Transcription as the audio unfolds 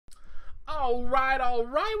Alright,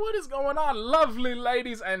 what is going on, lovely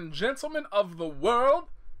ladies and gentlemen of the world?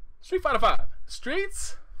 Street Fighter 5.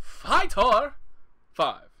 Streets Fighter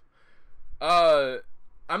 5.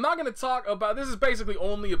 I'm not going to talk about, this is basically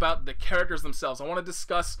only about the characters themselves. I want to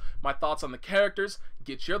discuss my thoughts on the characters,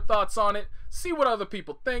 get your thoughts on it, see what other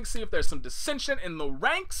people think, see if there's some dissension in the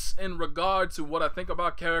ranks in regard to what I think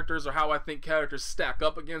about characters or how I think characters stack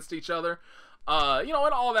up against each other. And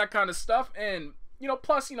all that kind of stuff. And,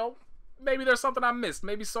 plus, maybe there's something I missed.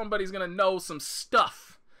 Maybe somebody's going to know some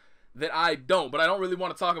stuff that I don't. But I don't really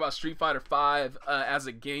want to talk about Street Fighter 5 as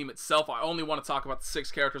a game itself. I only want to talk about the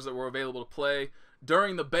 6 characters that were available to play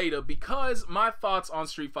during the beta, because my thoughts on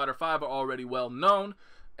Street Fighter 5 are already well known,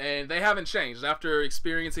 and they haven't changed. After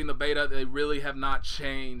experiencing the beta, they really have not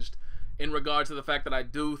changed in regard to the fact that I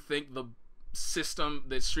do think the system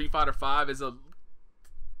that Street Fighter 5 is a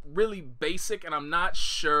really basic, and I'm not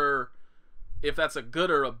sure if that's a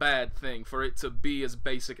good or a bad thing for it to be as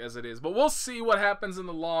basic as it is. But we'll see what happens in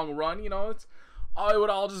the long run. It would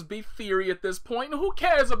all just be theory at this point. And who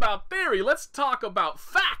cares about theory? Let's talk about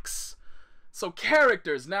facts. So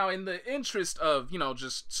characters, now in the interest of,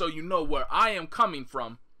 just so you know where I am coming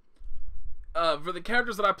from, for the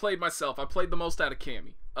characters that I played myself, I played the most out of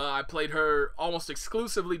Cammy. I played her almost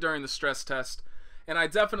exclusively during the stress test, and I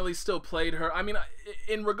definitely still played her. I mean,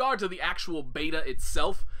 in regard to the actual beta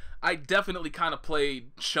itself, I definitely kind of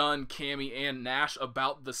played Chun, Cammy, and Nash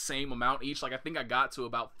about the same amount each. Like, I think I got to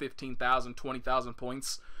about 15,000, 20,000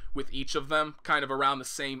 points with each of them, kind of around the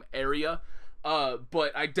same area.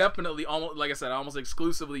 But I definitely, like I said, I almost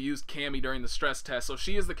exclusively used Cammy during the stress test, so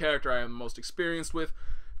she is the character I am most experienced with.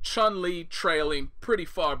 Chun-Li trailing pretty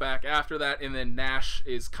far back after that, and then Nash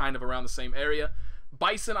is kind of around the same area.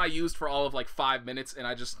 Bison I used for all of like 5 minutes, and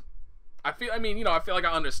I feel like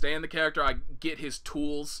I understand the character, I get his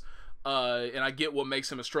tools, and I get what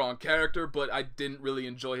makes him a strong character, but I didn't really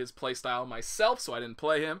enjoy his playstyle myself, so I didn't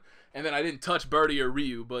play him. And then I didn't touch Birdie or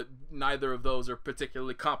Ryu, but neither of those are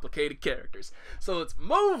particularly complicated characters. So let's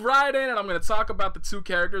move right in, and I'm going to talk about the 2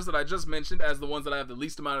 characters that I just mentioned as the ones that I have the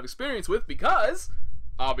least amount of experience with, because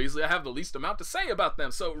obviously I have the least amount to say about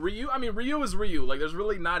them. So Ryu is Ryu. Like, there's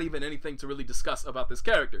really not even anything to really discuss about this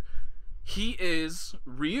character. He is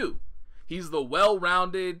Ryu. He's the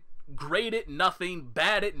well-rounded, great at nothing,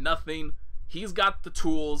 bad at nothing. He's got the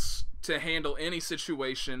tools to handle any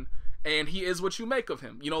situation, and he is what you make of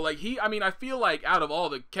him. I feel like out of all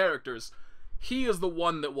the characters, he is the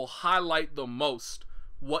one that will highlight the most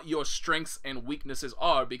what your strengths and weaknesses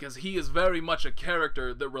are, because he is very much a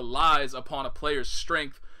character that relies upon a player's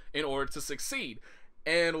strength in order to succeed.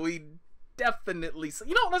 And we definitely,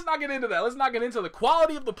 let's not get into that. Let's not get into the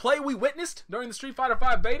quality of the play we witnessed during the Street Fighter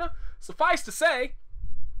 5 beta. Suffice to say,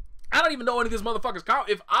 I don't even know any of these motherfuckers count.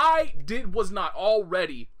 If I was not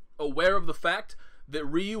already aware of the fact that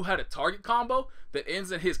Ryu had a target combo that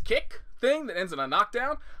ends in his kick thing, that ends in a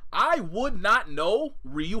knockdown, I would not know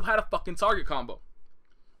Ryu had a fucking target combo.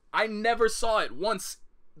 I never saw it once.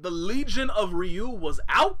 The Legion of Ryu was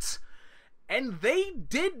out, and they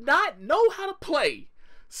did not know how to play.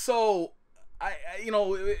 So,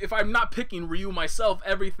 if I'm not picking Ryu myself,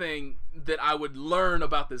 everything that I would learn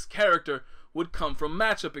about this character would come from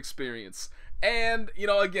matchup experience. And,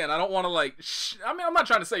 again, I don't want to, I'm not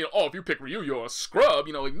trying to say, if you pick Ryu, you're a scrub,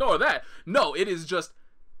 ignore that. No, it is just,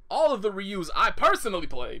 all of the Ryus I personally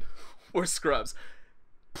played were scrubs.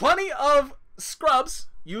 Plenty of scrubs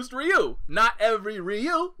used Ryu. Not every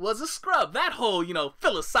Ryu was a scrub. That whole,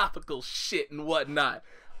 philosophical shit and whatnot.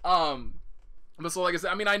 But so, like I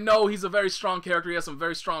said, I know he's a very strong character. He has some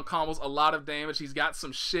very strong combos, a lot of damage. He's got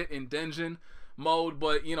some shit in Denjin mode,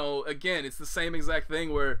 but, again, it's the same exact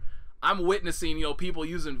thing where I'm witnessing, people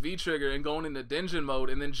using V-Trigger and going into Denjin mode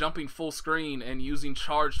and then jumping full screen and using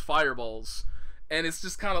charged fireballs. And it's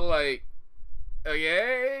just kind of like,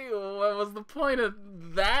 okay, what was the point of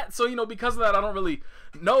that? So, because of that, I don't really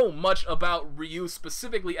know much about Ryu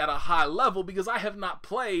specifically at a high level, because I have not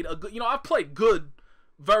played a good, I've played good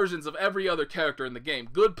versions of every other character in the game.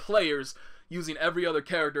 Good players using every other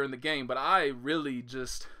character in the game, but I really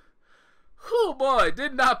just, oh boy,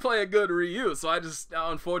 did not play a good Ryu. So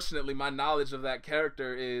unfortunately, my knowledge of that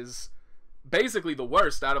character is basically the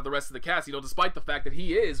worst out of the rest of the cast. Despite the fact that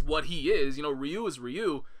he is what he is, Ryu is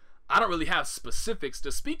Ryu, I don't really have specifics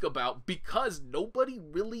to speak about because nobody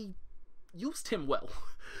really used him well.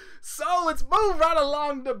 So let's move right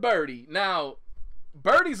along to Birdie. Now,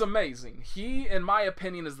 Birdie's amazing. He, in my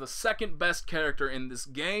opinion, is the second best character in this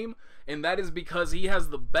game, and that is because he has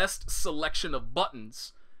the best selection of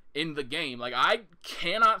buttons in the game. Like, I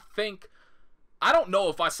cannot think, I don't know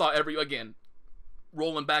if I saw again,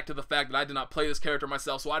 rolling back to the fact that I did not play this character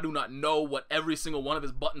myself, so I do not know what every single one of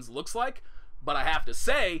his buttons looks like. But I have to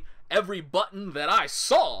say, every button that I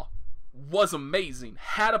saw was amazing,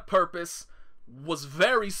 had a purpose, was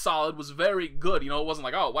very solid, was very good. You know, it wasn't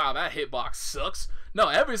like, oh, wow, that hitbox sucks. No,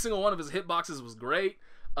 every single one of his hitboxes was great.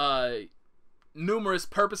 Numerous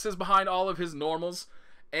purposes behind all of his normals.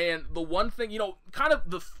 And the one thing, you know, kind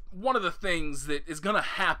of one of the things that is going to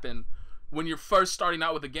happen when you're first starting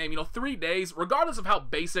out with a game, you know, 3 days, regardless of how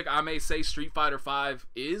basic I may say Street Fighter V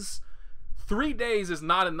is, 3 days is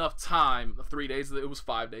not enough time. 3 days, it was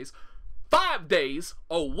 5 days. 5 days,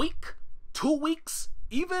 a week, 2 weeks,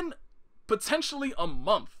 even potentially a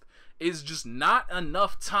month is just not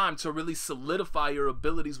enough time to really solidify your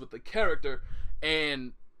abilities with the character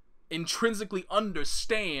and intrinsically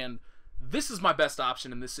understand, this is my best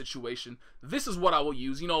option in this situation. This is what I will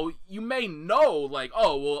use. You know, you may know, like,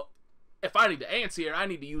 oh, well, if I need to anti-air, I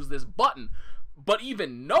need to use this button. But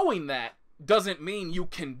even knowing that doesn't mean you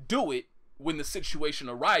can do it when the situation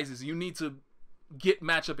arises. You need to get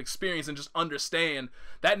matchup experience and just understand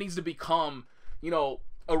that needs to become, you know,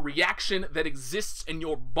 a reaction that exists in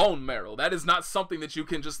your bone marrow. That is not something that you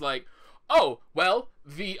can just like, oh, well,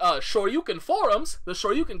 the Shoryuken forums, the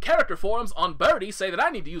Shoryuken character forums on Birdie say that I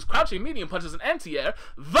need to use crouching medium punches and anti-air.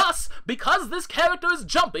 Thus, because this character is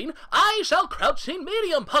jumping, I shall crouching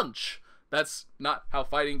medium punch. That's not how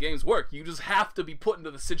fighting games work. You just have to be put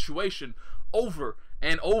into the situation over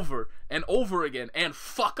and over and over again and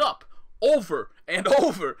fuck up over and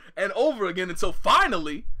over and over again until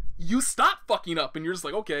finally you stop fucking up and you're just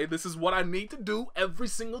like, okay, this is what I need to do every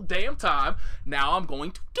single damn time. Now I'm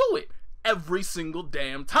going to do it every single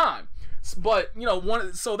damn time. But, you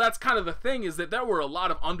know, so that's kind of the thing, is that there were a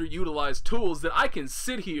lot of underutilized tools that I can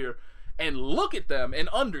sit here and look at them and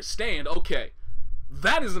understand, okay,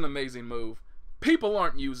 that is an amazing move. People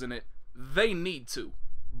aren't using it. They need to.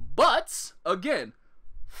 But, again,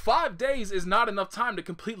 5 days is not enough time to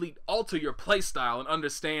completely alter your playstyle and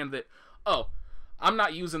understand that, oh, I'm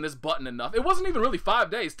not using this button enough. It wasn't even really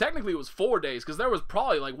 5 days. Technically, it was 4 days, because there was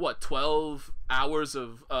probably, like, what, 12 hours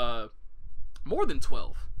of, more than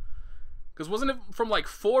 12. Because wasn't it from, like,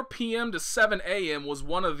 4 p.m. to 7 a.m. was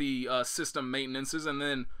one of the system maintenances, and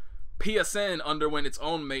then PSN underwent its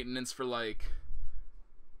own maintenance for, like,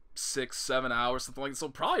 6-7 hours, something like that. So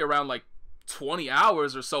probably around, like, 20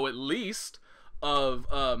 hours or so at least of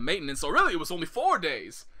maintenance. So really, it was only 4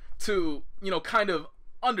 days to, you know, kind of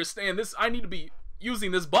understand this. I need to be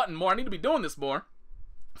using this button more. I need to be doing this more.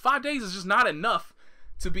 5 days is just not enough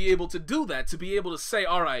to be able to do that, to be able to say,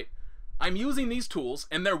 all right, I'm using these tools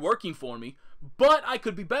and they're working for me, but I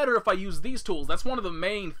could be better if I use these tools. That's one of the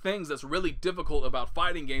main things that's really difficult about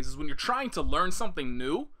fighting games, is when you're trying to learn something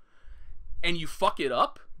new and you fuck it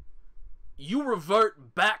up, you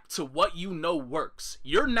revert back to what you know works.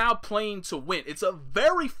 You're now playing to win. It's a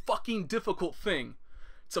very fucking difficult thing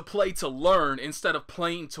to play to learn instead of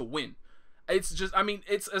playing to win. It's just, I mean,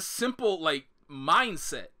 it's a simple, like,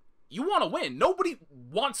 mindset. You want to win. Nobody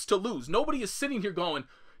wants to lose. Nobody is sitting here going,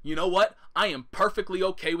 you know what? I am perfectly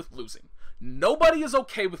okay with losing. Nobody is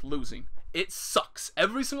okay with losing. It sucks.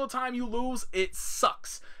 Every single time you lose, it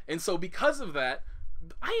sucks. And so because of that,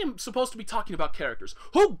 I am supposed to be talking about characters.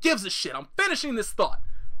 Who gives a shit? I'm finishing this thought.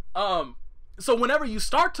 So whenever you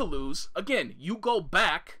start to lose, again, you go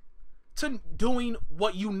back to doing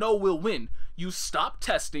what you know will win. You stop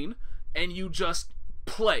testing and you just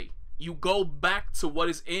play. You go back to what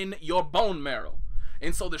is in your bone marrow.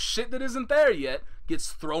 And so the shit that isn't there yet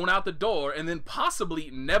gets thrown out the door and then possibly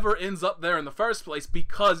never ends up there in the first place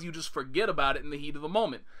because you just forget about it in the heat of the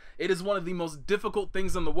moment. It is one of the most difficult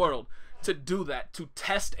things in the world to do that, to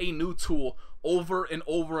test a new tool over and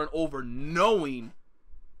over and over, knowing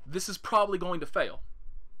this is probably going to fail.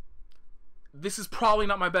 This is probably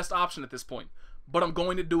not my best option at this point, but I'm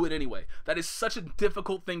going to do it anyway. That is such a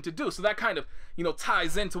difficult thing to do. So that kind of, you know,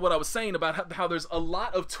 ties into what I was saying about how there's a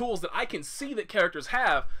lot of tools that I can see that characters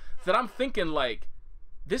have that I'm thinking, like,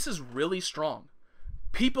 this is really strong.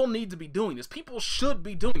 People need to be doing this. People should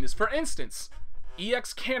be doing this. For instance,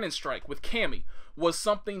 EX Cannon Strike with Cammy was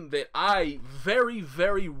something that I very,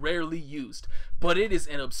 very rarely used, but it is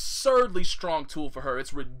an absurdly strong tool for her.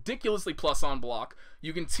 It's ridiculously plus on block.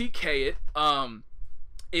 You can TK it.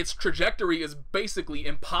 Its trajectory is basically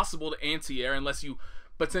impossible to anti-air unless you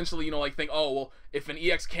potentially, you know, like think, oh, well, if an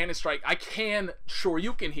EX Cannon Strike, I can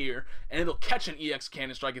Shoryuken here, and it'll catch an EX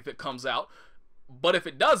Cannon Strike if it comes out. But if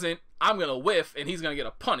it doesn't, I'm going to whiff, and he's going to get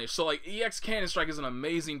a punish. So, like, EX Cannon Strike is an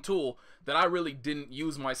amazing tool that I really didn't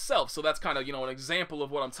use myself. So that's kind of, you know, an example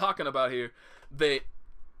of what I'm talking about here, that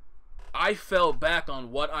I fell back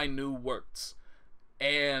on what I knew worked.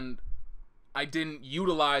 And I didn't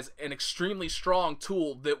utilize an extremely strong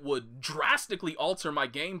tool that would drastically alter my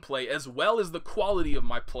gameplay as well as the quality of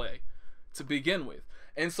my play to begin with.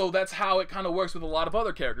 And so that's how it kind of works with a lot of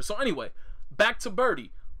other characters. So anyway, back to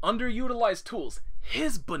Birdie. Underutilized tools.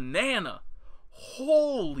 His banana.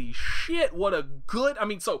 Holy shit, what a good... I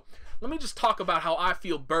mean, so let me just talk about how I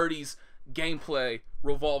feel Birdie's gameplay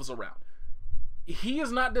revolves around. He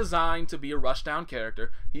is not designed to be a rushdown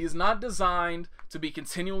character. He is not designed to be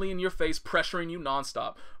continually in your face, pressuring you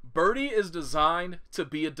nonstop. Birdie is designed to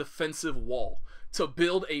be a defensive wall, to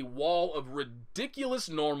build a wall of ridiculous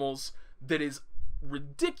normals that is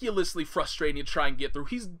ridiculously frustrating to try and get through.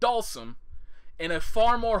 He's Dawson in a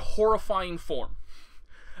far more horrifying form,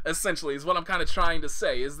 essentially, is what I'm kind of trying to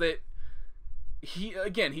say, is that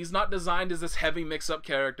he's not designed as this heavy mix-up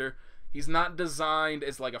character. He's not designed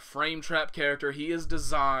as like a frame trap character. He is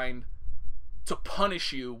designed to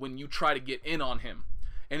punish you when you try to get in on him.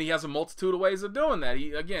 And he has a multitude of ways of doing that.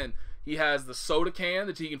 He has the soda can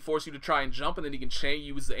that he can force you to try and jump, and then he can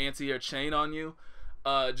use the anti-air chain on you.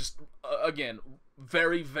 Again,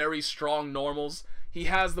 very, very strong normals. He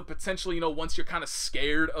has the potential, once you're kind of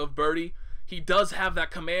scared of Birdie, he does have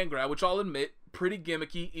that command grab, which I'll admit, pretty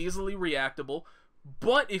gimmicky, easily reactable.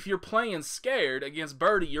 But if you're playing scared against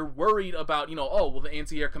Birdie, you're worried about, oh, well, the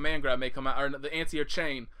anti-air command grab may come out, or the anti-air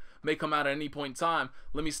chain may come out at any point in time.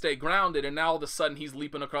 Let me stay grounded, and now all of a sudden he's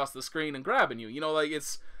leaping across the screen and grabbing you.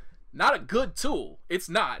 It's not a good tool. It's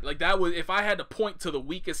not. Like, that was, if I had to point to the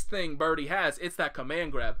weakest thing Birdie has, it's that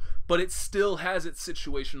command grab. But it still has its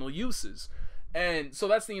situational uses. And so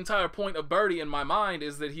that's the entire point of Birdie in my mind,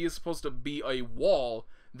 is that he is supposed to be a wall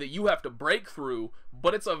that you have to break through,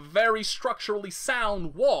 but it's a very structurally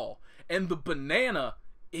sound wall. And the banana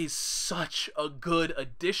is such a good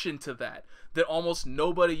addition to that almost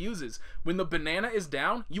nobody uses. When the banana is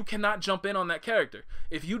down, you cannot jump in on that character.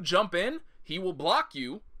 If you jump in, he will block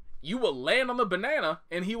you, you will land on the banana,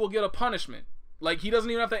 and he will get a punishment. Like, he doesn't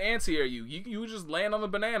even have to anti-air you. You just land on the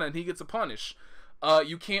banana and he gets a punish.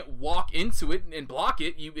 You can't walk into it and block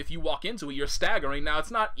it. If you walk into it, you're staggering. Now,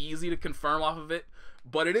 it's not easy to confirm off of it,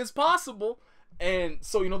 but it is possible. And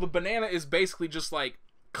so, the banana is basically just like,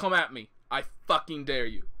 come at me. I fucking dare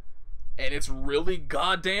you. And it's really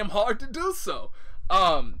goddamn hard to do so.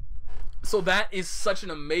 So that is such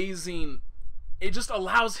an amazing... It just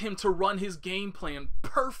allows him to run his game plan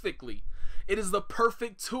perfectly. It is the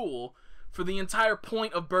perfect tool for the entire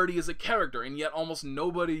point of Birdie as a character, and yet almost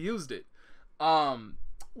nobody used it.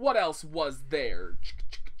 What else was there?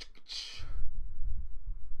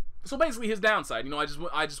 So basically his downside,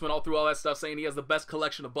 I just went all through all that stuff saying he has the best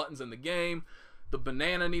collection of buttons in the game. The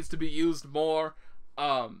banana needs to be used more.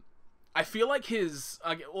 I feel like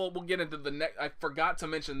we'll get into the next. I forgot to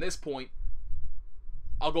mention this point.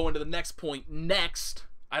 I'll go into the next point next.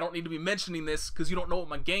 I don't need to be mentioning this because you don't know what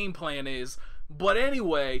my game plan is. But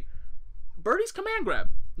anyway, Birdie's command grab.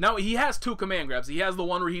 Now, he has two command grabs. He has the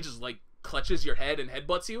one where he just, like, clutches your head and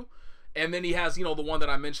headbutts you. And then he has, the one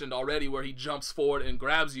that I mentioned already where he jumps forward and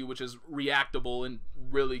grabs you, which is reactable and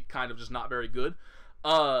really kind of just not very good.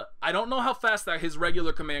 I don't know how fast that his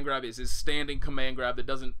regular command grab is, his standing command grab that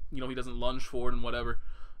doesn't, he doesn't lunge forward and whatever.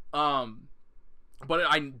 But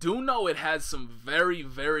I do know it has some very,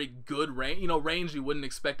 very good range, range you wouldn't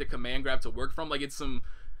expect a command grab to work from. Like, it's some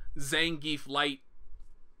Zangief Light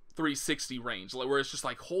 360 range, like, where it's just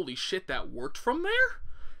like, holy shit, that worked from there?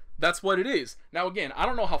 That's what it is. Now, again, I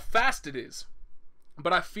don't know how fast it is,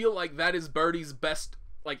 but I feel like that is Birdie's best,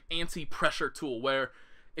 like, anti-pressure tool, where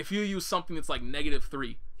if you use something that's like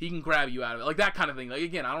 -3, he can grab you out of it. Like, that kind of thing. Like,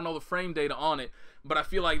 again, I don't know the frame data on it, but I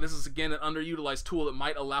feel like this is, again, an underutilized tool that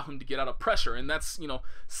might allow him to get out of pressure. And that's,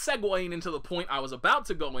 segueing into the point I was about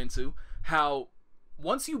to go into, how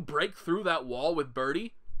once you break through that wall with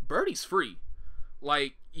Birdie, Birdie's free.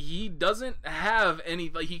 Like, he doesn't have any,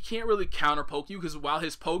 like, he can't really counter poke you, because while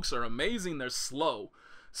his pokes are amazing, they're slow.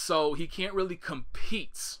 So he can't really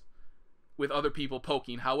compete with other people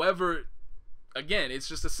poking. However, again, it's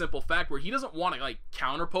just a simple fact where he doesn't want to, like,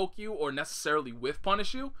 counter poke you or necessarily whiff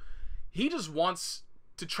punish you. He just wants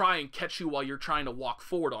to try and catch you while you're trying to walk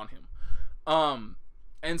forward on him.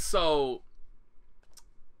 And so,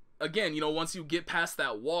 again, once you get past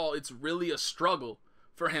that wall, it's really a struggle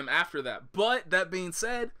for him after that. But that being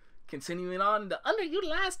said, continuing on to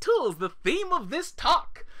underutilized tools, the theme of this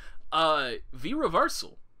talk, V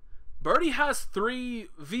reversal. Birdie has 3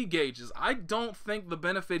 V gauges. I don't think the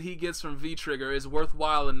benefit he gets from V trigger is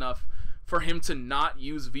worthwhile enough for him to not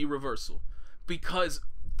use V reversal. Because,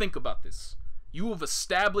 think about this. You have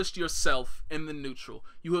established yourself in the neutral.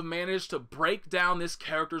 You have managed to break down this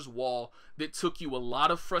character's wall that took you a lot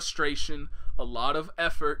of frustration, a lot of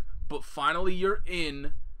effort, but finally you're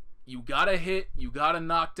in. You got a hit, you got a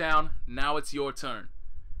knockdown, now it's your turn.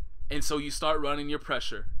 And so you start running your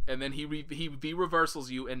pressure, and then he V-reversals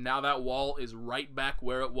you, and now that wall is right back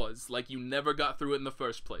where it was, like you never got through it in the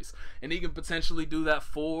first place. And he can potentially do that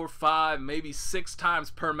 4, 5, maybe 6 times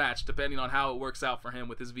per match, depending on how it works out for him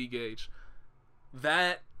with his V-gauge.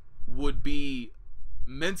 That would be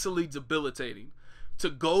mentally debilitating, to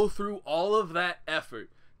go through all of that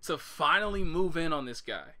effort to finally move in on this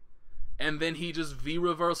guy. And then he just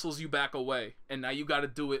V-reversals you back away, and now you got to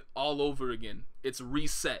do it all over again. It's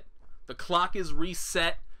reset. The clock is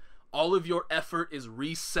reset, all of your effort is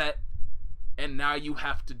reset, and now you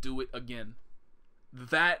have to do it again.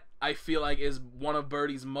 That, I feel like, is one of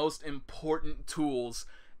Birdie's most important tools,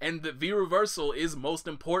 and the V-reversal is most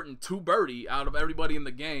important to Birdie out of everybody in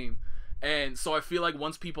the game. And so I feel like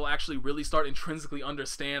once people actually really start intrinsically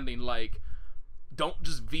understanding, like, don't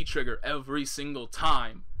just V-trigger every single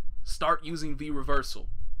time, start using V-reversal.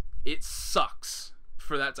 It sucks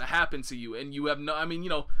for that to happen to you, and you have no, I mean, you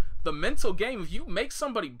know, the mental game, if you make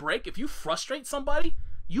somebody break, if you frustrate somebody,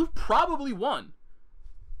 you've probably won.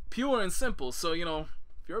 Pure and simple. So, you know,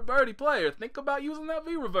 if you're a Birdie player, think about using that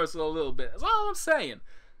V-reversal a little bit. That's all I'm saying.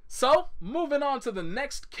 So, moving on to the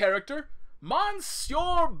next character,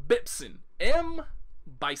 Monsieur Bison. M.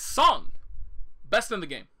 Bison. Best in the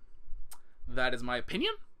game. That is my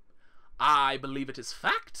opinion. I believe it is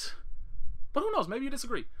fact. But who knows, maybe you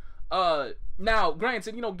disagree. Now,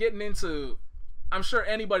 granted, you know, getting into, I'm sure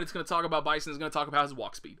anybody that's going to talk about Bison is going to talk about his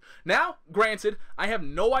walk speed. Now, granted, I have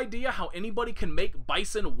no idea how anybody can make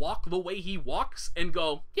Bison walk the way he walks and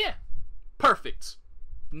go, yeah, perfect.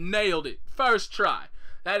 Nailed it. First try.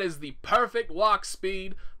 That is the perfect walk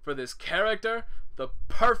speed for this character. The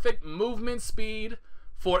perfect movement speed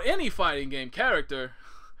for any fighting game character.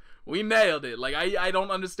 We nailed it. Like, I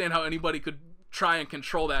don't understand how anybody could try and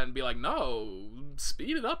control that and be like, no,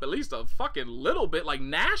 speed it up at least a fucking little bit. Like,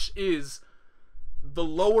 Nash is the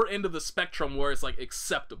lower end of the spectrum where it's like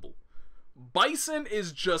acceptable. Bison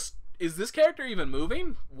is just, is this character even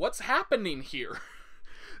moving? What's happening here?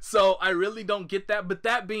 So I really don't get that. But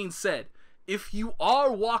that being said, if you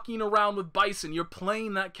are walking around with Bison, you're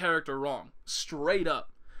playing that character wrong, straight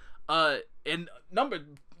up. And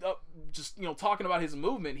just, you know, talking about his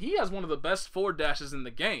movement, he has one of the best forward dashes in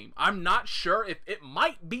the game. I'm not sure if it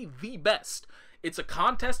might be the best. It's a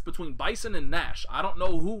contest between Bison and Nash. I don't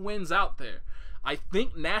know who wins out there. I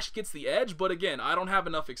think Nash gets the edge, but again, I don't have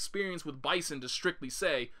enough experience with Bison to strictly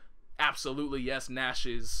say, absolutely yes,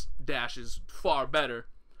 Nash's dash is far better.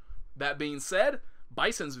 That being said,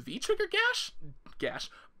 Bison's V-trigger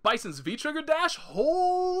Bison's V-trigger dash,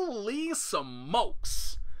 holy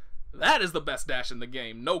smokes. That is the best dash in the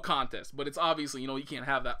game, no contest. But it's obviously, you know, you can't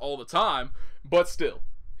have that all the time, but still.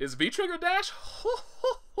 His V-trigger dash,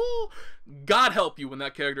 God help you when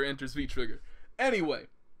that character enters V-trigger. Anyway,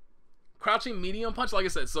 crouching medium punch, like I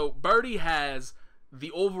said, so Birdie has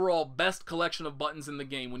the overall best collection of buttons in the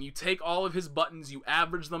game. When you take all of his buttons, you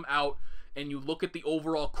average them out, and you look at the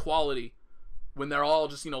overall quality, when they're all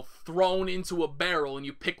just, you know, thrown into a barrel and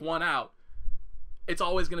you pick one out, it's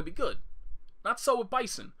always going to be good. Not so with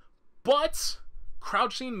Bison. But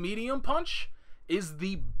crouching medium punch is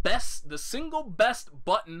the single best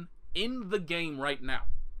button in the game right now.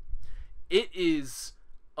 It is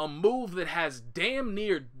a move that has damn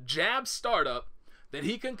near jab startup that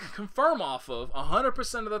he can confirm off of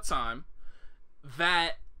 100% of the time,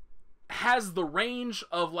 that has the range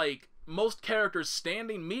of like most characters'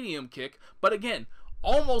 standing medium kick, but again,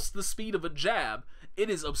 almost the speed of a jab. It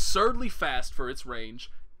is absurdly fast for its range.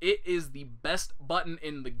 It is the best button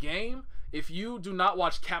in the game. If you do not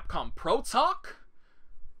watch Capcom Pro Talk,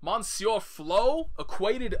 Monsieur Flo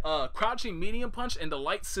equated crouching medium punch and a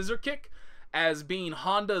light scissor kick as being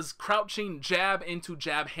Honda's crouching jab into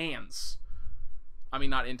jab hands. I mean,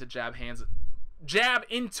 not into jab hands. Jab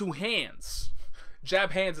into hands.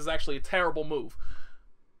 Jab hands is actually a terrible move.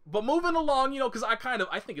 But moving along, you know, because I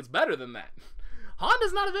think it's better than that.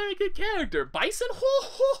 Honda's not a very good character. Bison,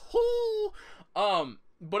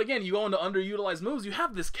 but again, you go into underutilized moves, you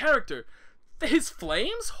have this character. His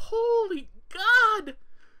flames, holy God,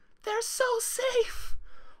 they're so safe.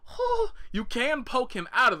 Oh, you can poke him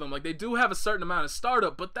out of them. Like, they do have a certain amount of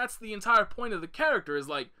startup, but that's the entire point of the character, is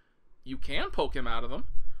like, you can poke him out of them,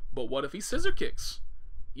 but what if he scissor kicks?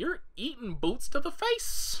 You're eating boots to the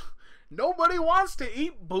face. Nobody wants to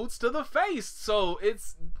eat boots to the face. So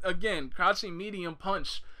it's, again, crouching medium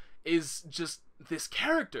punch is just this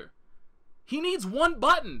character. He needs one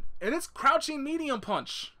button, and it's crouching medium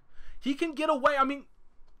punch. He can get away. I mean,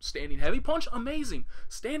 Standing heavy punch, amazing.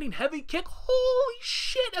 Standing heavy kick, holy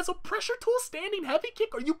shit, as a pressure tool, standing heavy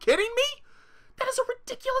kick, are you kidding me? That is a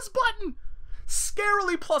ridiculous button.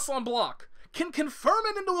 Scarily plus on block. Can confirm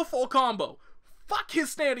it into a full combo. Fuck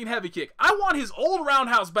his standing heavy kick. I want his old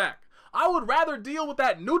roundhouse back. I would rather deal with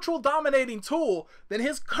that neutral dominating tool than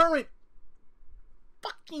his current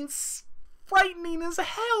fucking frightening as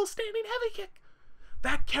hell standing heavy kick.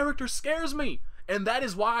 That character scares me. And that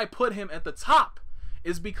is why I put him at the top.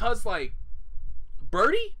 Is because, like,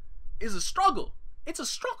 Birdie is a struggle. It's a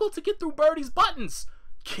struggle to get through Birdie's buttons.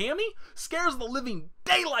 Cammy scares the living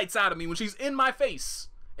daylights out of me when she's in my face.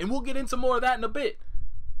 And we'll get into more of that in a bit.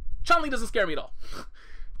 Chun-Li doesn't scare me at all.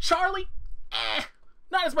 Charlie,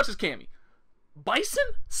 not as much as Cammy. Bison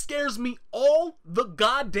scares me all the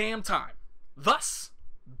goddamn time. Thus,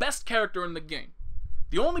 best character in the game.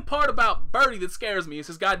 The only part about Birdie that scares me is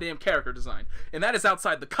his goddamn character design. And that is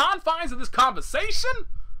outside the confines of this conversation.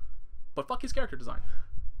 But fuck his character design.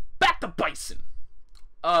 Back to Bison.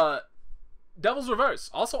 Devil's Reverse.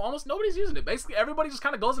 Also, almost nobody's using it. Basically, everybody just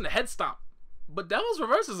kind of goes into head stomp. But Devil's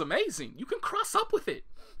Reverse is amazing. You can cross up with it.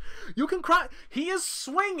 You can cross. He is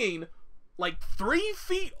swinging like 3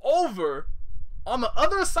 feet over on the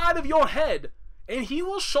other side of your head. And he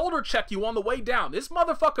will shoulder check you on the way down. This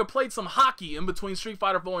motherfucker played some hockey in between Street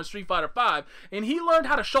Fighter 4 and Street Fighter 5. And he learned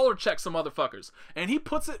how to shoulder check some motherfuckers. And he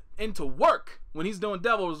puts it into work when he's doing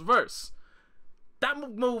Devil's Reverse. That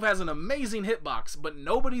move has an amazing hitbox. But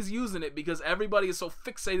nobody's using it because everybody is so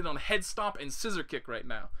fixated on head stomp and scissor kick right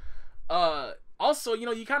now. Also, you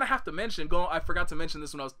know, you kind of have to mention, I forgot to mention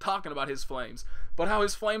this when I was talking about his flames. But how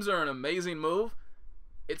his flames are an amazing move.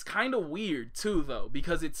 It's kind of weird, too, though,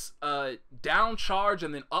 because it's down charge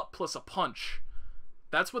and then up plus a punch.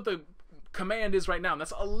 That's what the command is right now, and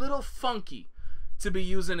that's a little funky to be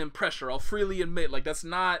using in pressure. I'll freely admit, like, that's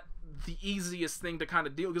not the easiest thing to kind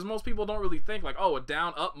of deal, because most people don't really think, like, oh, a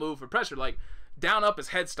down-up move for pressure. Like, down-up is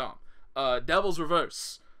head stomp. Devil's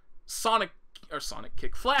Reverse. Sonic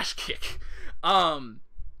kick. Flash kick. Who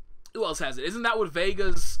else has it? Isn't that what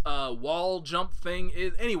Vega's wall jump thing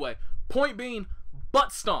is? Anyway, point being,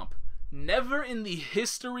 butt stomp. Never in the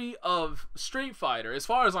history of Street Fighter, as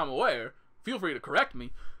far as I'm aware, feel free to correct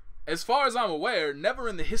me, as far as I'm aware, never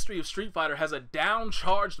in the history of Street Fighter has a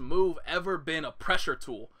down-charged move ever been a pressure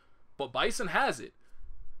tool. But Bison has it.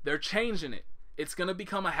 They're changing it. It's going to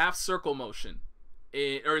become a half-circle motion.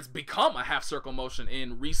 Or it's become a half-circle motion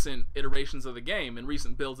in recent iterations of the game, in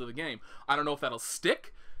recent builds of the game. I don't know if that'll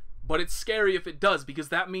stick, but it's scary if it does, because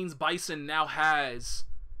that means Bison now has...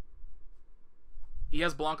 He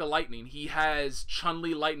has Blanca Lightning. He has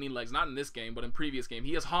Chun-Li Lightning Legs. Not in this game, but in previous game.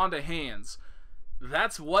 He has Honda Hands.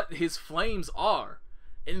 That's what his flames are.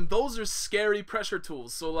 And those are scary pressure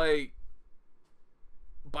tools. So, like,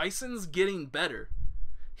 Bison's getting better.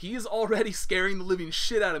 He is already scaring the living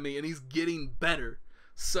shit out of me, and he's getting better.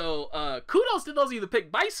 So, kudos to those of you that picked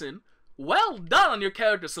Bison. Well done on your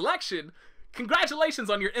character selection. Congratulations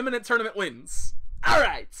on your imminent tournament wins.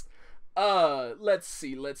 Alright. Let's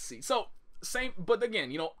see. So... Same, but again,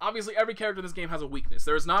 you know, obviously every character in this game has a weakness.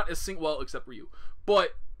 There is not a single, well, except for you.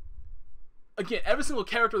 But, again, every single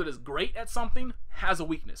character that is great at something has a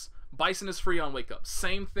weakness. Bison is free on Wake Up.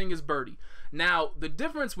 Same thing as Birdie. Now, the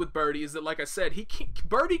difference with Birdie is that, like I said,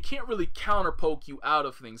 Birdie can't really counter poke you out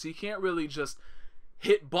of things. He can't really just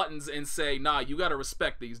hit buttons and say, nah, you gotta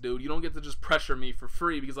respect these, dude. You don't get to just pressure me for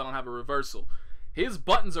free because I don't have a reversal. His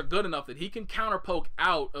buttons are good enough that he can counter poke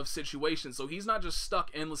out of situations, so he's not just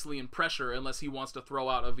stuck endlessly in pressure unless he wants to throw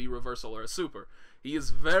out a V reversal or a super. He is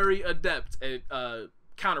very adept at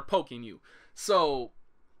counter poking you. So,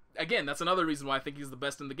 again, that's another reason why I think he's the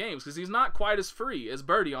best in the games, because he's not quite as free as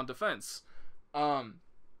Birdie on defense. And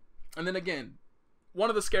then again, one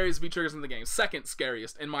of the scariest V triggers in the game. Second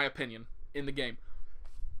scariest, in my opinion, in the game.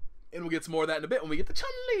 And we'll get to more of that in a bit when we get to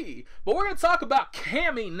Chun-Li. But we're going to talk about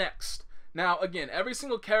Cammy next. Now, again, every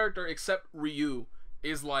single character except Ryu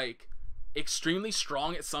is, like, extremely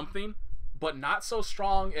strong at something, but not so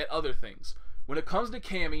strong at other things. When it comes to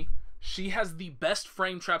Cammy, she has the best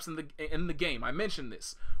frame traps in the game. I mentioned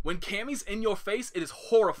this. When Cammy's in your face, it is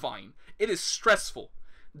horrifying. It is stressful.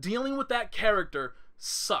 Dealing with that character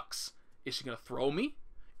sucks. Is she going to throw me?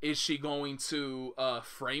 Is she going to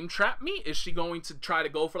frame trap me? Is she going to try to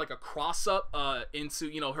go for, like, a cross-up into,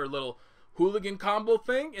 you know, her little... hooligan combo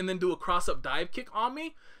thing and then do a cross-up dive kick on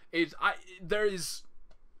me? Is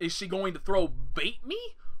she going to throw bait me?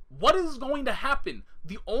 What is going to happen?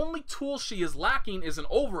 The only tool she is lacking is an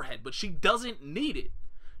overhead, but she doesn't need it.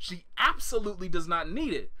 She absolutely does not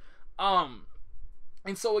need it. And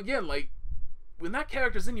so again, like, when that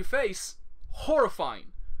character's in your face,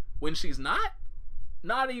 horrifying. When she's not,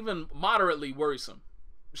 not even moderately worrisome.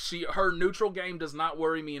 Her neutral game does not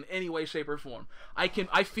worry me in any way, shape, or form. I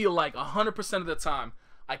feel like 100% of the time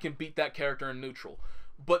I can beat that character in neutral.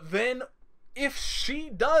 But then, if she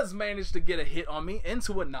does manage to get a hit on me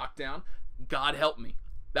into a knockdown, God help me.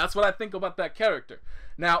 That's what I think about that character.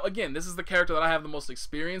 Now, again, this is the character that I have the most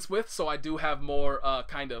experience with, so I do have more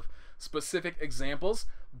kind of specific examples.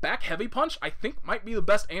 Back heavy punch, I think, might be the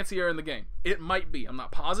best anti-air in the game. It might be. I'm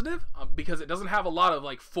not positive, because it doesn't have a lot of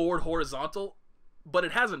like forward horizontal, but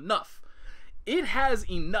it has enough. It has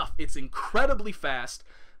enough. It's incredibly fast.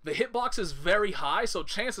 The hitbox is very high, so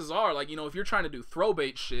chances are, like, you know, if you're trying to do throw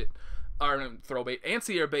bait shit, or throw bait,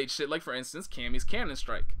 anti-air bait shit, like for instance, Cammy's Cannon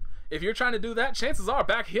Strike. If you're trying to do that, chances are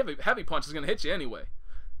back heavy punch is going to hit you anyway.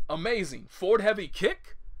 Amazing. Forward heavy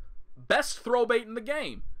kick, best throw bait in the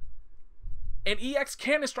game. And EX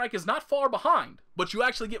Cannon Strike is not far behind, but you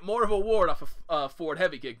actually get more of a ward off of forward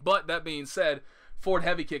heavy kick. But that being said, forward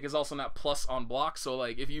heavy kick is also not plus on block, so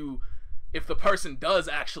like if the person does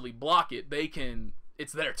actually block it,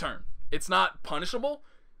 it's their turn. It's not punishable,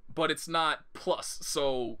 but it's not plus.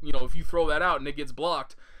 So, you know, if you throw that out and it gets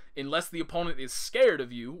blocked, unless the opponent is scared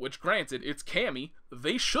of you, which granted, it's Cammy,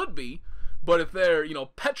 they should be, but if they're, you know,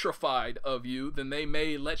 petrified of you, then they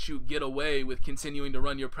may let you get away with continuing to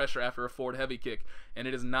run your pressure after a forward heavy kick, and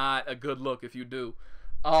it is not a good look if you do.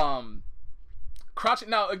 Crouching,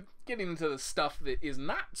 now getting into the stuff that is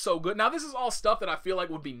not so good. Now this is all stuff that I feel like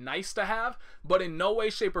would be nice to have, but in no way,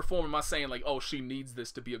 shape, or form am I saying like, oh, she needs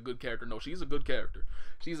this to be a good character. No, she's a good character.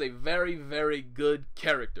 She's a very, very good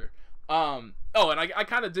character. Oh, and I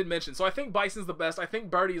kind of did mention, so I think Bison's the best. I think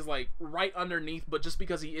Birdie is like right underneath, but just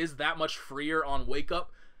because he is that much freer on wake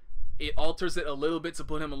up, it alters it a little bit to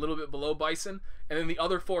put him a little bit below Bison. And then the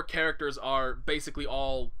other four characters are basically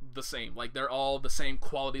all the same. Like, they're all the same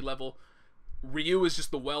quality level. Ryu is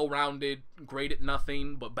just the well-rounded, great at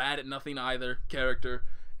nothing, but bad at nothing either character.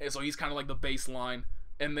 And so he's kind of like the baseline.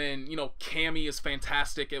 And then, you know, Cammy is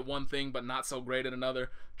fantastic at one thing, but not so great at another.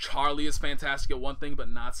 Charlie is fantastic at one thing, but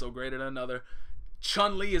not so great at another.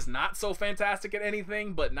 Chun-Li is not so fantastic at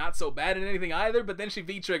anything, but not so bad at anything either. But then she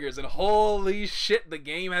V-triggers, and holy shit, the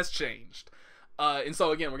game has changed. And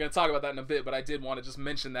so, again, we're going to talk about that in a bit, but I did want to just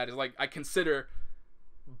mention that. Is like, I consider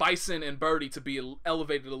Bison and Birdie to be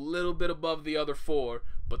elevated a little bit above the other four,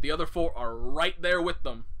 but the other four are right there with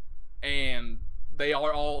them, and they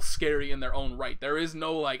are all scary in their own right. There is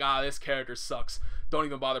no like, this character sucks, don't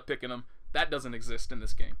even bother picking them. That doesn't exist in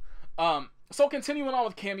this game. So continuing on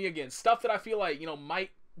with Cammy again, stuff that I feel like, you know,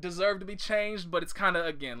 might deserve to be changed, but it's kind of,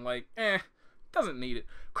 again, like, doesn't need it.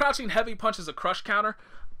 Crouching heavy punch is a crush counter.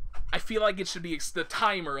 I feel like it should be, the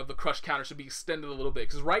timer of the crush counter should be extended a little bit,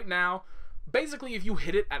 because right now, basically, if you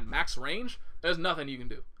hit it at max range, there's nothing you can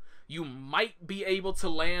do. You might be able to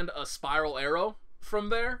land a spiral arrow from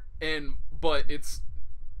there, but it's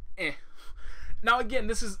Now again,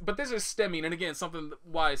 this is stemming, and again, something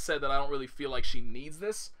why I said that I don't really feel like she needs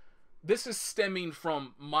this. This is stemming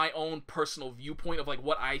from my own personal viewpoint of like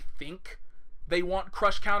what I think they want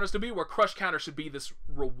crush counters to be, where crush counter should be this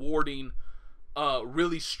rewarding,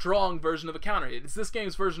 really strong version of a counter hit. It's this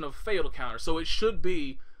game's version of fatal counter, so it should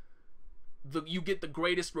be you get the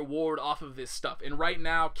greatest reward off of this stuff. And right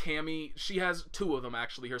now, Cammy, she has two of them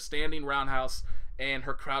actually, her standing roundhouse and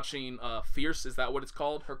her crouching fierce, is that what it's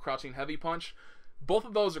called? Her crouching heavy punch. Both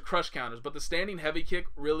of those are crush counters, but the standing heavy kick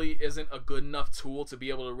really isn't a good enough tool to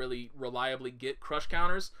be able to really reliably get crush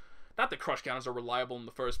counters. Not that crush counters are reliable in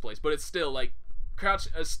the first place, but it's still like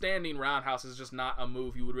a standing roundhouse is just not a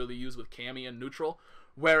move you would really use with Cammy in neutral,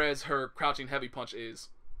 whereas her crouching heavy punch is.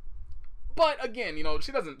 But again, you know,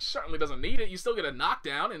 she certainly doesn't need it. You still get a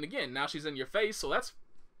knockdown, and again, now she's in your face, so that's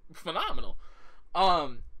phenomenal.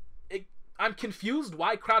 I'm confused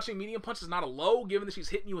why crouching medium punch is not a low, given that she's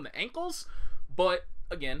hitting you in the ankles. But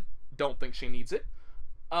again, don't think she needs it.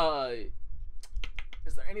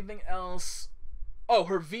 Is there anything else? Oh,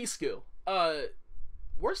 her V skill.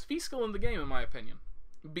 Worst V skill in the game, in my opinion,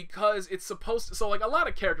 because it's supposed to. So like a lot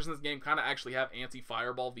of characters in this game kind of actually have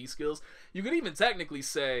anti-fireball V skills. You could even technically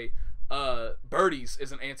say Birdie's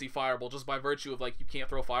is an anti-fireball just by virtue of like you can't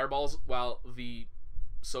throw fireballs while the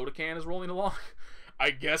soda can is rolling along. I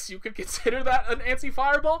guess you could consider that an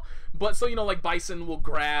anti-fireball. But so, you know, like Bison will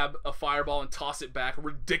grab a fireball and toss it back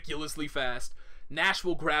ridiculously fast. Nash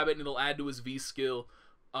will grab it and it'll add to his V skill.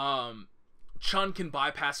 Chun can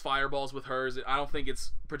bypass fireballs with hers. I don't think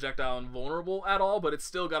it's projectile invulnerable at all, but it's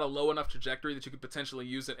still got a low enough trajectory that you could potentially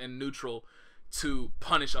use it in neutral to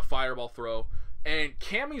punish a fireball throw. And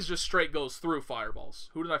Cammy's just straight goes through fireballs.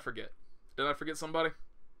 Who did I forget? Did I forget somebody?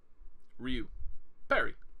 Ryu.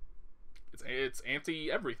 Perry. it's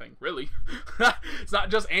anti-everything, really. It's not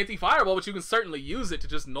just anti-fireball, but you can certainly use it to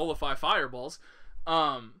just nullify fireballs.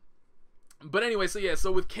 But anyway, so yeah,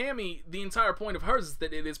 so with Cammy, the entire point of hers is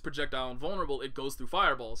that it is projectile invulnerable. It goes through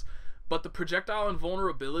fireballs. But the projectile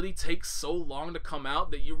invulnerability takes so long to come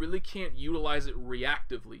out that you really can't utilize it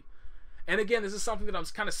reactively. And again, this is something that I'm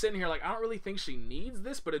kind of sitting here like, I don't really think she needs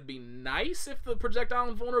this, but it'd be nice if the projectile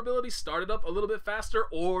invulnerability started up a little bit faster,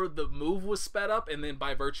 or the move was sped up, and then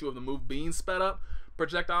by virtue of the move being sped up,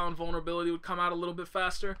 projectile invulnerability would come out a little bit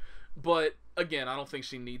faster. But again, I don't think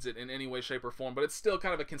she needs it in any way, shape, or form, but it's still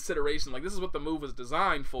kind of a consideration. Like, this is what the move was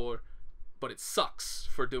designed for, but it sucks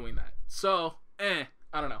for doing that. So, I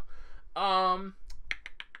don't know.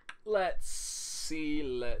 Let's see.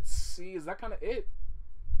 Is that kind of it?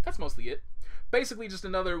 That's mostly it. Basically, just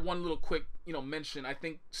one little quick, mention. I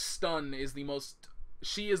think stun is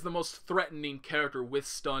she is the most threatening character with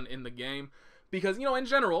stun in the game. Because, in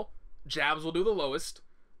general, jabs will do the lowest.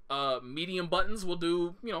 Medium buttons will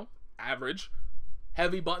do, average.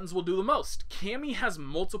 Heavy buttons will do the most. Cammy has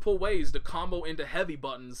multiple ways to combo into heavy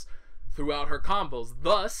buttons throughout her combos.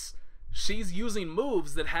 Thus, she's using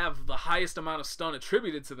moves that have the highest amount of stun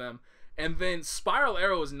attributed to them. And then Spiral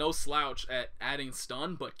Arrow is no slouch at adding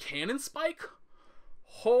stun, but Cannon Spike?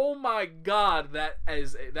 Oh my god,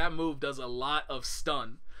 that move does a lot of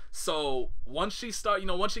stun. So once she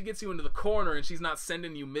gets you into the corner and she's not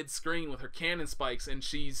sending you mid-screen with her Cannon Spikes, and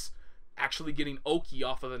she's actually getting Oki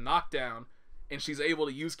off of the knockdown, and she's able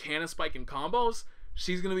to use Cannon Spike in combos,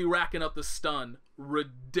 she's going to be racking up the stun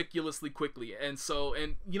ridiculously quickly. And so,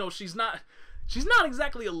 she's not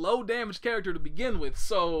exactly a low damage character to begin with,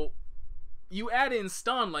 so you add in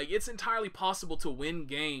stun, like, it's entirely possible to win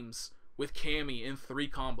games with Cammy in 3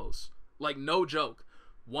 combos. Like, no joke.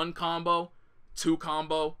 1 combo, 2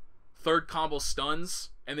 combo, 3rd combo stuns,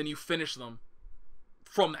 and then you finish them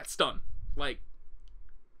from that stun. Like,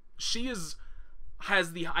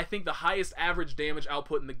 I think the highest average damage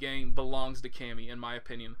output in the game belongs to Cammy, in my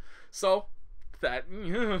opinion. So, that,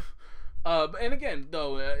 and again,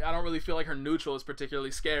 though, I don't really feel like her neutral is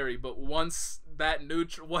particularly scary, but once the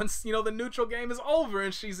neutral game is over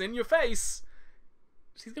and she's in your face,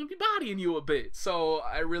 she's gonna be bodying you a bit. So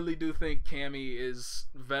I really do think Cammy is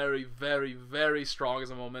very, very, very strong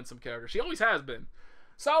as a momentum character. She always has been.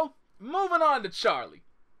 So, moving on to Charlie.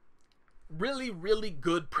 Really, really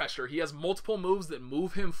good pressure. He has multiple moves that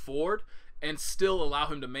move him forward and still allow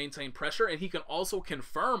him to maintain pressure, and he can also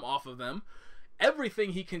confirm off of them.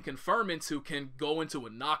 Everything he can confirm into can go into a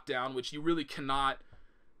knockdown, which you really cannot.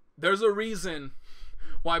 There's a reason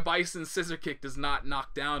why Bison's scissor kick does not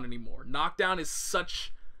knock down anymore. Knockdown is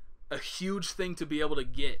such a huge thing to be able to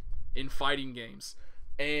get in fighting games.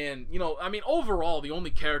 And, overall, the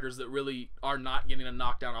only characters that really are not getting a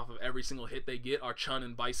knockdown off of every single hit they get are Chun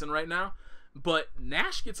and Bison right now. But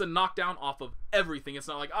Nash gets a knockdown off of everything. It's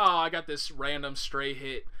not like, oh, I got this random stray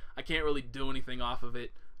hit, I can't really do anything off of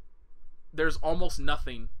it. There's almost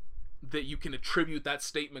nothing that you can attribute that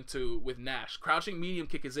statement to with Nash. Crouching medium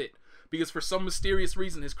kick is it. Because for some mysterious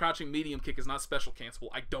reason, his crouching medium kick is not special cancelable.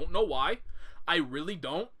 I don't know why. I really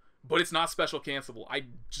don't. But it's not special cancelable. I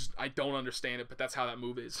don't understand it, but that's how that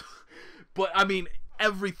move is. But,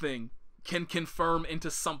 everything can confirm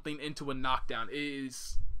into something, into a knockdown. It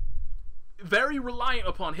is very reliant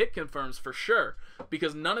upon hit confirms, for sure.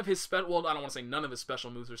 Because none of his I don't want to say none of his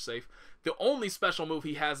special moves are safe. The only special move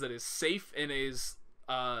he has that is safe and is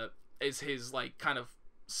his, kind of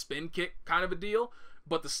spin kick kind of a deal.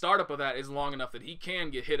 But the startup of that is long enough that he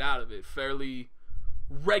can get hit out of it fairly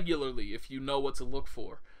regularly if you know what to look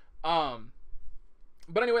for.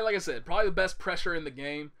 But anyway, like I said, probably the best pressure in the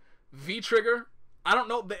game. V-Trigger, I don't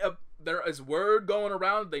know, there is word going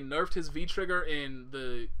around they nerfed his V-Trigger in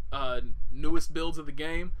the newest builds of the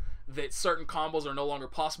game, that certain combos are no longer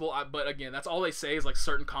possible. But again, that's all they say is, like,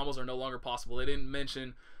 certain combos are no longer possible. They didn't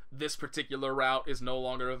mention this particular route is no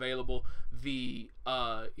longer available. He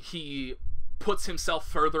puts himself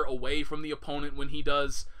further away from the opponent when he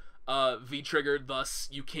does V-trigger, thus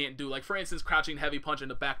you can't do, like, for instance, crouching heavy punch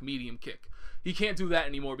and a back medium kick. You can't do that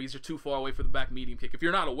anymore because you're too far away for the back medium kick. If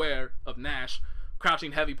you're not aware of Nash,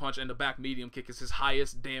 crouching heavy punch and a back medium kick is his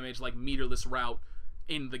highest damage, like, meterless route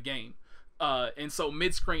in the game. And so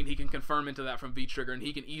mid-screen he can confirm into that from V-trigger, and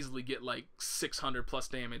he can easily get like 600 plus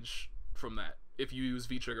damage from that if you use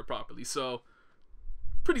V-trigger properly. So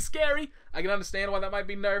pretty scary. I can understand why that might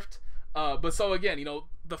be nerfed. But so again,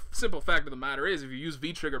 the simple fact of the matter is, if you use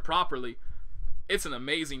V-Trigger properly, it's an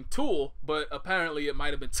amazing tool, but apparently it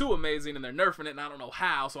might have been too amazing and they're nerfing it, and I don't know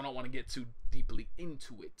how, so I don't want to get too deeply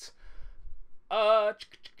into it. Oh,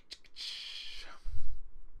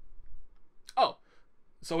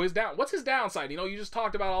 So what's his downside? You know, you just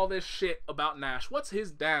talked about all this shit about Nash. What's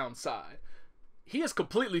his downside? He is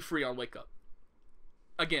completely free on Wake Up.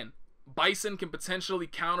 Again, Bison can potentially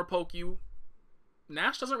counterpoke you.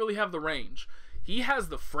 Nash doesn't really have the range. He has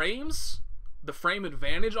the frame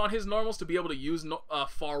advantage on his normals to be able to use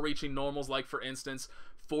far-reaching normals, like, for instance,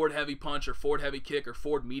 forward heavy punch or forward heavy kick or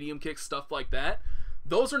forward medium kick, stuff like that.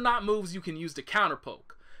 Those are not moves you can use to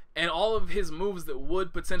counterpoke. And all of his moves that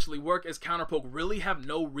would potentially work as counterpoke really have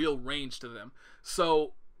no real range to them.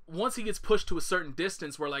 So once he gets pushed to a certain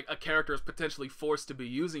distance where, like, a character is potentially forced to be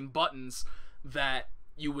using buttons that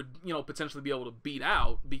you would, you know, potentially be able to beat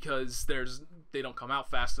out because they don't come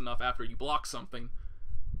out fast enough after you block something,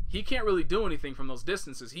 he can't really do anything from those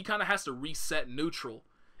distances. He kind of has to reset neutral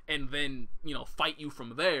and then, you know, fight you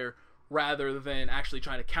from there rather than actually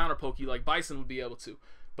trying to counterpoke you like Bison would be able to.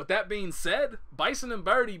 But that being said, Bison and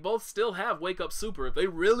Birdie both still have Wake Up Super. If they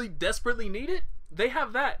really desperately need it, they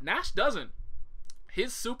have that. Nash doesn't.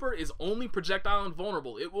 His super is only projectile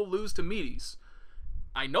invulnerable. It will lose to meaties.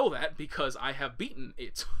 I know that because I have beaten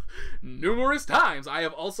it numerous times. I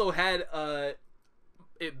have also had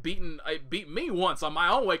it beat me once on my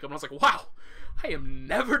own Wake Up, and I was like, wow, I am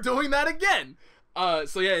never doing that again.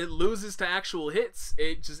 So yeah, it loses to actual hits.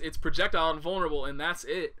 It's projectile invulnerable, and that's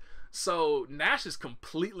it. So Nash is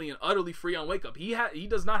completely and utterly free on Wake Up. He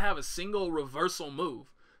does not have a single reversal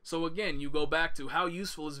move. So again, you go back to how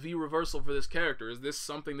useful is V reversal for this character? Is this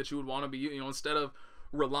something that you would want to be, you know, instead of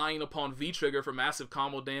relying upon V trigger for massive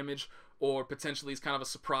combo damage, or potentially it's kind of a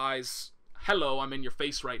surprise, hello, I'm in your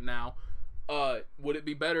face right now, would it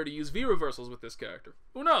be better to use V reversals with this character?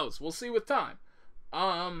 Who knows? We'll see with time.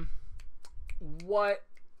 What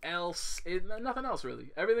else? Nothing else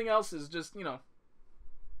really. Everything else is just, you know,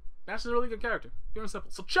 Nash is a really good character. Pure and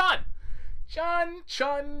simple. So Chun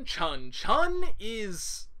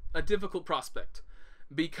is a difficult prospect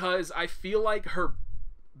because I feel like her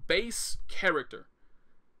base character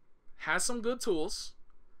has some good tools,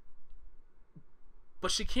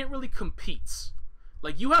 but she can't really compete.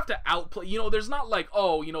 Like, you have to outplay, you know, there's not like,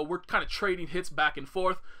 oh, you know, we're kind of trading hits back and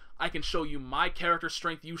forth. I can show you my character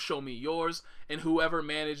strength, you show me yours, and whoever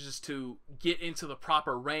manages to get into the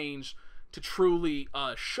proper range to truly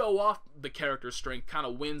show off the character's strength kind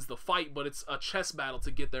of wins the fight, but it's a chess battle to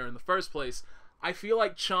get there in the first place. I feel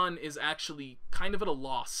like Chun is actually kind of at a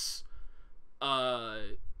loss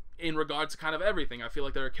in regards to kind of everything. I feel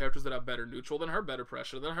like there are characters that have better neutral than her, better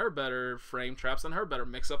pressure than her, better frame traps than her, better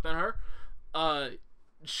mix-up than her.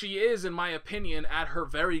 She is, in my opinion, at her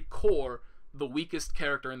very core, the weakest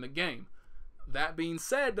character in the game. That being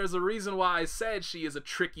said, there's a reason why I said she is a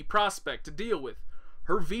tricky prospect to deal with.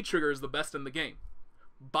 Her V-trigger is the best in the game.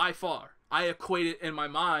 By far. I equate it in my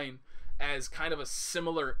mind as kind of a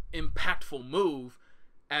similar impactful move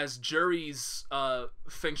as Jury's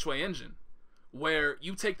Feng Shui engine, where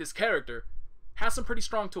you take this character, has some pretty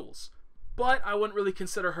strong tools, but I wouldn't really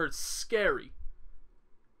consider her scary.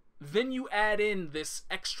 Then you add in this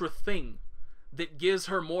extra thing that gives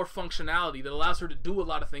her more functionality, that allows her to do a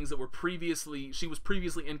lot of things that she was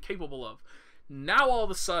previously incapable of. Now all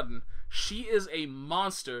of a sudden, she is a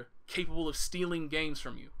monster capable of stealing games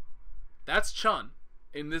from you. That's Chun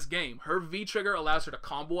in this game. Her V-trigger allows her to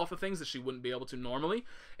combo off of things that she wouldn't be able to normally.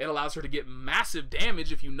 It allows her to get massive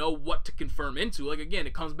damage if you know what to confirm into. Like, again,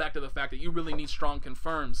 it comes back to the fact that you really need strong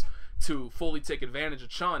confirms to fully take advantage of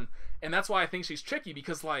Chun. And that's why I think she's tricky,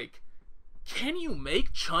 because, like, can you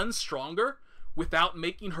make Chun stronger without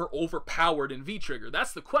making her overpowered in V-trigger?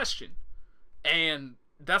 That's the question. And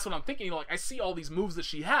that's what I'm thinking. You know, like, I see all these moves that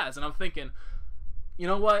she has, and I'm thinking, you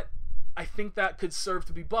know what? I think that could serve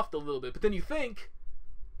to be buffed a little bit. But then you think,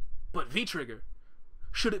 but V-trigger,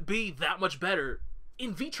 should it be that much better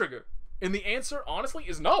in V-trigger? And the answer, honestly,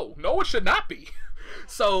 is no. No, it should not be.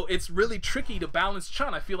 So it's really tricky to balance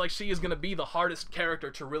Chun. I feel like she is going to be the hardest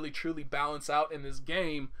character to really truly balance out in this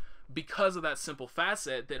game because of that simple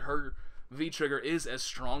facet that her V-trigger is as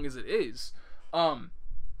strong as it is.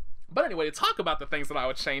 But anyway, to talk about the things that I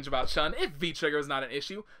would change about Chun, if V-trigger is not an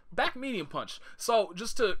issue, back medium punch. So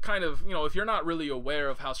just to kind of, you know, if you're not really aware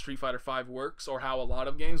of how Street Fighter V works or how a lot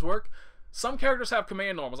of games work, some characters have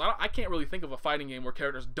command normals. I can't really think of a fighting game where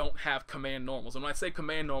characters don't have command normals. And when I say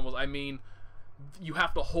command normals, I mean you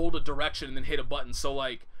have to hold a direction and then hit a button. So,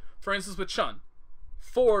 like, for instance with Chun,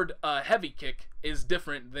 forward heavy kick is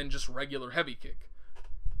different than just regular heavy kick.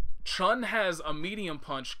 Chun has a medium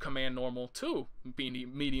punch command normal too,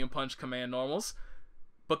 medium punch command normals,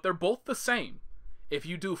 but they're both the same. If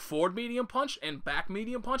you do forward medium punch and back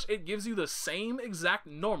medium punch, it gives you the same exact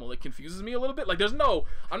normal. It confuses me a little bit. Like,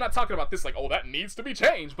 I'm not talking about this like, oh, that needs to be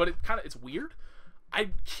changed, but it's weird.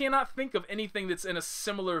 I cannot think of anything that's in a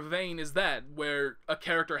similar vein as that, where a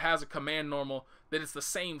character has a command normal that it's the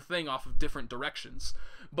same thing off of different directions.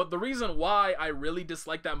 But the reason why I really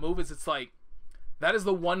dislike that move is it's like, that is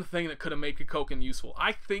the one thing that could have made Kikoken useful.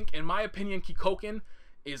 I think, in my opinion, Kikoken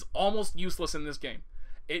is almost useless in this game.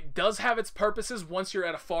 It does have its purposes once you're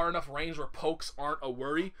at a far enough range where pokes aren't a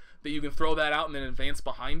worry, that you can throw that out and then advance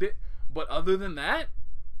behind it. But other than that,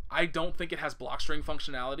 I don't think it has block string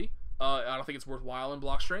functionality. I don't think it's worthwhile in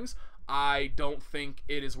block strings. I don't think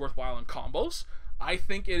it is worthwhile in combos. I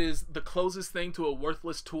think it is the closest thing to a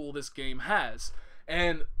worthless tool this game has.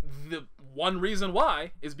 And the one reason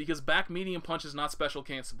why is because back medium punch is not special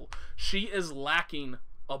cancelable. She is lacking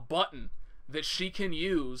a button that she can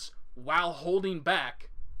use while holding back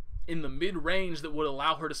in the mid-range that would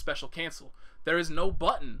allow her to special cancel. There is no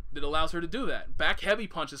button that allows her to do that. Back heavy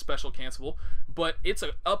punch is special cancelable, but it's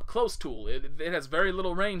an up-close tool. It has very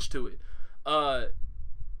little range to it.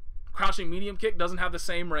 Crouching medium kick doesn't have the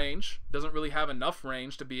same range. Doesn't really have enough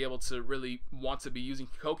range to be able to really want to be using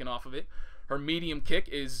Kikoken off of it. Her medium kick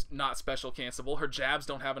is not special cancelable. Her jabs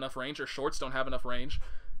don't have enough range. Her shorts don't have enough range.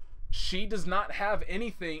 She does not have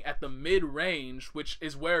anything at the mid-range, which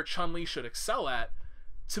is where Chun-Li should excel at,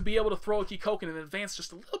 to be able to throw a Kikoken and advance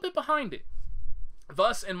just a little bit behind it.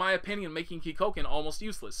 Thus, in my opinion, making Kikoken almost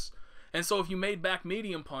useless. And so if you made back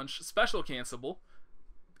medium punch special cancelable,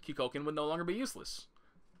 Kikoken would no longer be useless.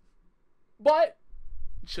 But,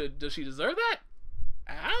 does she deserve that?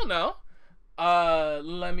 I don't know.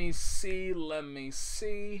 Let me see.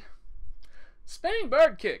 Spinning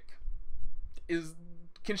bird kick.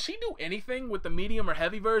 Can she do anything with the medium or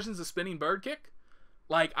heavy versions of spinning bird kick?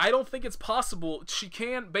 Like, I don't think it's possible. She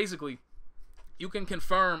can, basically, you can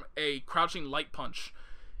confirm a crouching light punch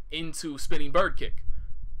into spinning bird kick.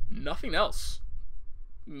 Nothing else.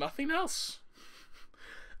 Nothing else.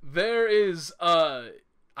 There is,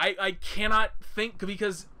 I cannot think,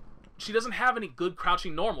 because she doesn't have any good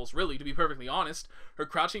crouching normals, really, to be perfectly honest. Her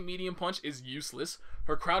crouching medium punch is useless.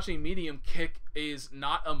 Her crouching medium kick is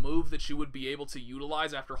not a move that you would be able to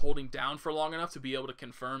utilize after holding down for long enough to be able to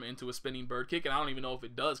confirm into a spinning bird kick, and I don't even know if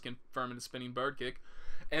it does confirm into spinning bird kick.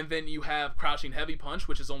 And then you have crouching heavy punch,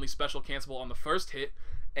 which is only special cancelable on the first hit,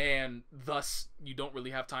 and thus you don't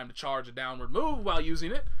really have time to charge a downward move while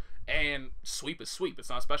using it. And sweep is sweep. It's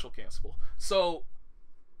not special cancelable. So,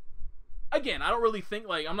 again, I don't really think,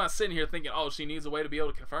 like, I'm not sitting here thinking, oh, she needs a way to be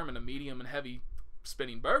able to confirm in a medium and heavy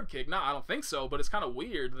spinning bird kick. No, I don't think so, but it's kind of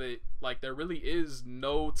weird that, like, there really is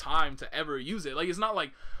no time to ever use it. Like, it's not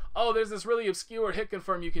like, oh, there's this really obscure hit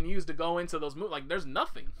confirm you can use to go into those moves. Like, there's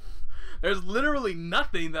nothing. There's literally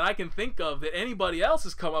nothing that I can think of that anybody else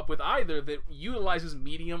has come up with either that utilizes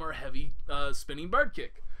medium or heavy spinning bird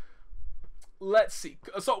kick. Let's see.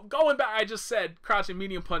 So, going back, I just said crouching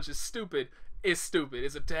medium punch is stupid. It's stupid.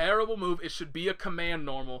 It's a terrible move. It should be a command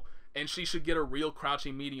normal, and she should get a real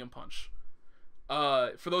crouching medium punch.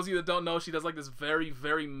 For those of you that don't know, she does like this very,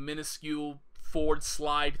 very minuscule forward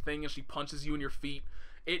slide thing, and she punches you in your feet.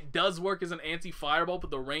 It does work as an anti-fireball,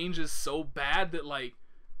 but the range is so bad that, like,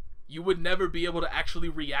 you would never be able to actually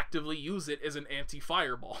reactively use it as an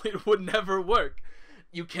anti-fireball. It would never work.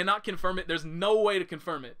 You cannot confirm it. There's no way to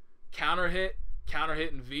confirm it. Counter hit,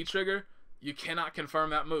 and V-trigger. You cannot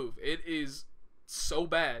confirm that move. It is so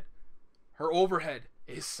bad. Her overhead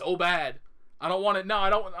is so bad. I don't want it.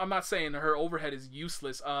 No, I'm not saying her overhead is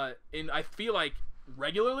useless. And I feel like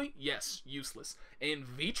regularly, yes, useless. In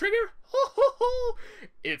V-trigger,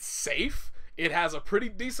 it's safe. It has a pretty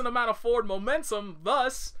decent amount of forward momentum,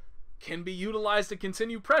 thus can be utilized to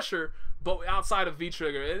continue pressure, but outside of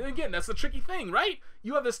V-trigger. And again, that's the tricky thing, right?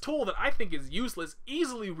 You have this tool that I think is useless,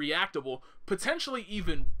 easily reactable, potentially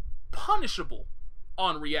even punishable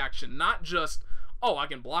on reaction. Not just, oh, I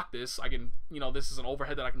can block this. I can, this is an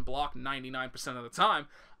overhead that I can block 99% of the time.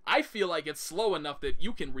 I feel like it's slow enough that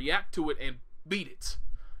you can react to it and beat it.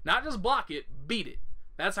 Not just block it, beat it.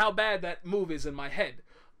 That's how bad that move is in my head.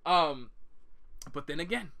 But then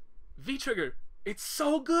again, V-trigger. It's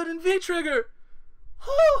so good in V-trigger.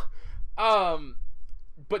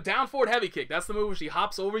 But down forward heavy kick. That's the move where she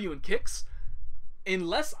hops over you and kicks.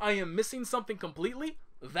 Unless I am missing something completely,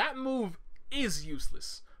 that move is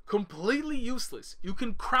useless. Completely useless. You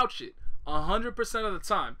can crouch it 100% of the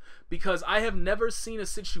time, because I have never seen a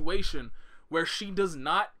situation where she does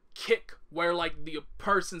not kick where, like, the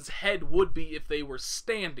person's head would be if they were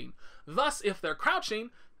standing. Thus, if they're crouching,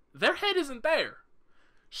 their head isn't there.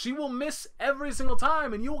 She will miss every single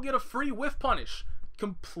time, and you will get a free whiff punish.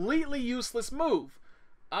 Completely useless move.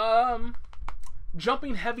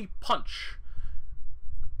 Jumping heavy punch.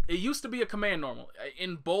 It used to be a command normal.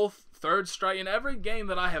 In both Third Strike, in every game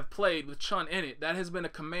that I have played with Chun in it, that has been a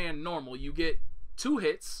command normal. You get 2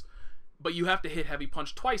 hits, but you have to hit heavy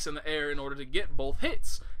punch twice in the air in order to get both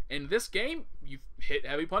hits. In this game, you hit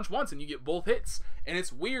heavy punch once and you get both hits. And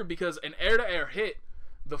it's weird because an air-to-air hit,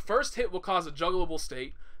 the first hit will cause a juggleable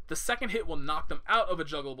state. The second hit will knock them out of a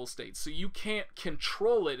juggleable state. So you can't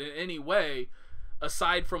control it in any way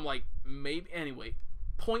aside from, like, maybe... Anyway,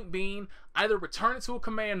 point being, either return it to a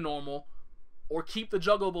command normal or keep the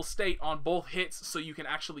juggleable state on both hits so you can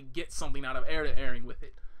actually get something out of air-to-airing with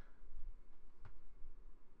it.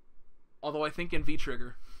 Although I think in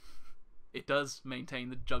V-Trigger, it does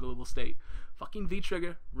maintain the juggleable state. Fucking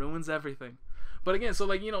V-Trigger ruins everything. But again, so,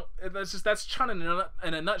 like, you know, that's Chun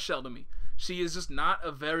in a nutshell to me. She is just not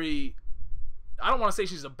a very... I don't want to say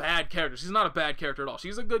she's a bad character. She's not a bad character at all.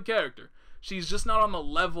 She's a good character. She's just not on the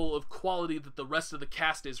level of quality that the rest of the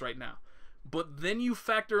cast is right now. But then you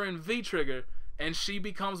factor in V-Trigger, and she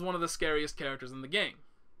becomes one of the scariest characters in the game.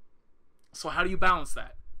 So how do you balance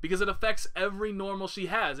that? Because it affects every normal she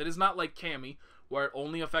has. It is not like Cammy, where it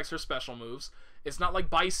only affects her special moves. It's not like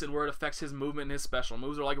Bison, where it affects his movement and his special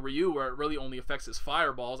moves. Or like Ryu, where it really only affects his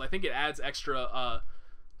fireballs. I think it adds extra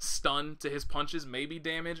stun to his punches, maybe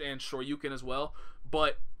damage, and Shoryuken as well.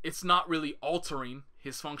 But it's not really altering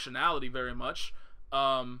his functionality very much.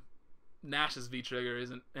 Nash's V-Trigger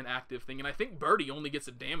isn't an active thing. And I think Birdie only gets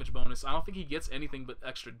a damage bonus. I don't think he gets anything but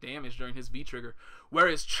extra damage during his V-Trigger.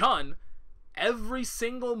 Whereas Chun... every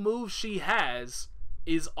single move she has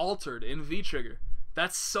is altered in V-Trigger.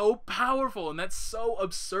 That's so powerful, and that's so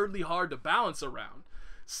absurdly hard to balance around.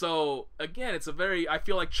 So, again, it's a very... I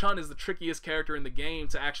feel like Chun is the trickiest character in the game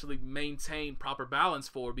to actually maintain proper balance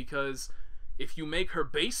for, because if you make her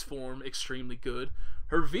base form extremely good,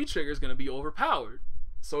 her V-Trigger is going to be overpowered.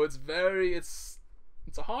 So it's very... It's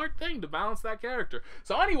a hard thing to balance that character.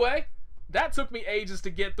 So anyway, that took me ages to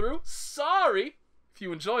get through. Sorry! If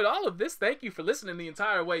you enjoyed all of this, thank you for listening the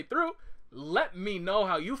entire way through. Let me know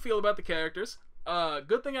how you feel about the characters.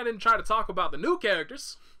 Good thing I didn't try to talk about the new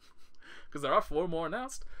characters, because there are 4 more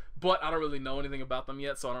announced, but I don't really know anything about them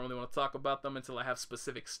yet, so I don't really want to talk about them until I have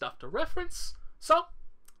specific stuff to reference. So,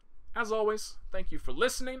 as always, thank you for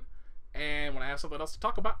listening, and when I have something else to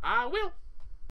talk about, I will.